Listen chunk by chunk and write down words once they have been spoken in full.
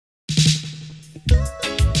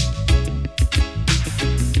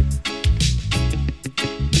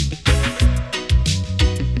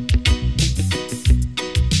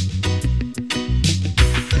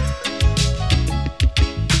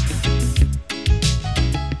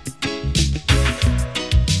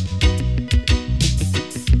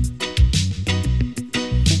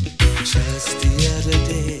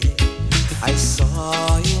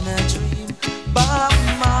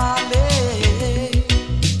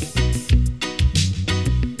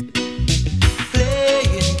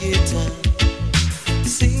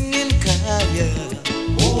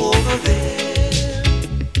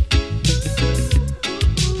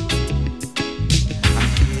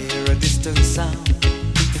sound.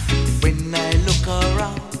 When I look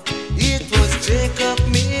around, it was Jacob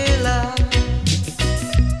Miller.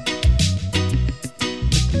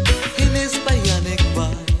 In his bionic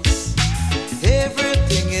voice,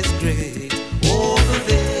 everything is great over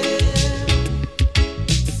there.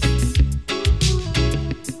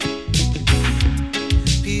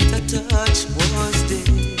 Peter Touch was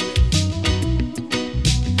there,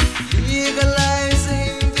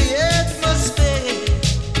 legalizing the atmosphere.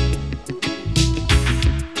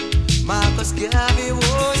 Marcus Garvey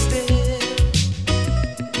was there,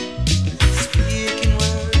 speaking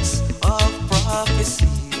words of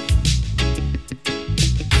prophecy.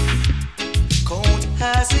 Count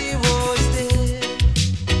Hassie was there,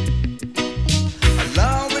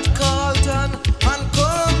 along with Carlton and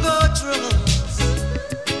Congo drums.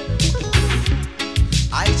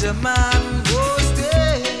 Ijahman was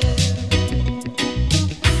there,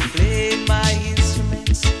 playing my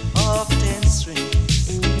instruments of 10 strings.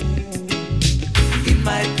 In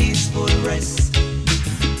my peaceful rest,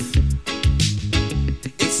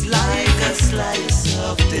 it's like a slice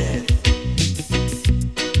of death.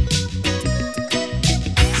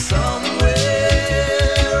 Somewhere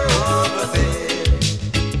over there,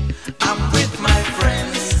 I'm with my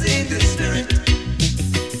friends in the spirit.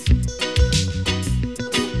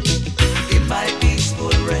 In my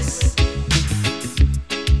peaceful rest,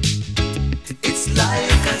 it's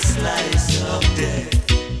like a slice of death.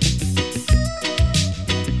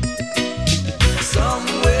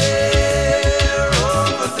 Somewhere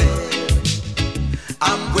over there,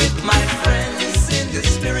 I'm with my friends in the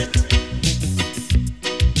spirit.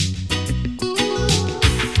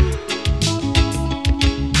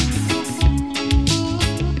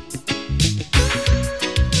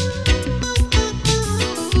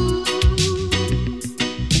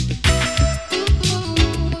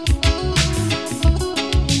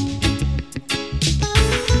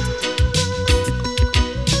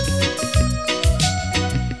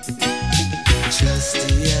 Just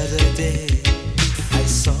the other day, I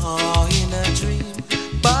saw in a dream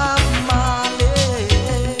Bob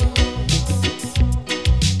Marley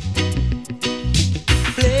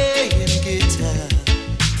playing guitar,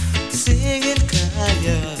 singing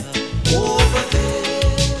Kaya over there.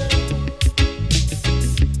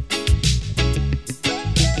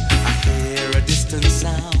 I hear a distant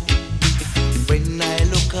sound. When I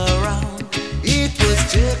look around, it was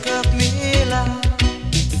Jacob Miller.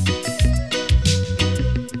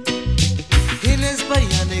 In his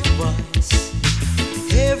bionic voice,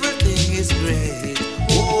 everything is great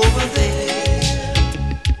over there.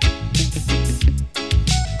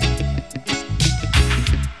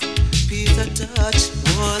 Peter Touch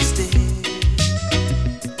was there,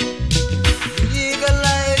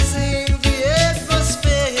 legalizing the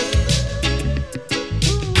atmosphere.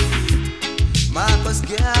 Marcus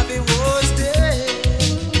Garvey was there.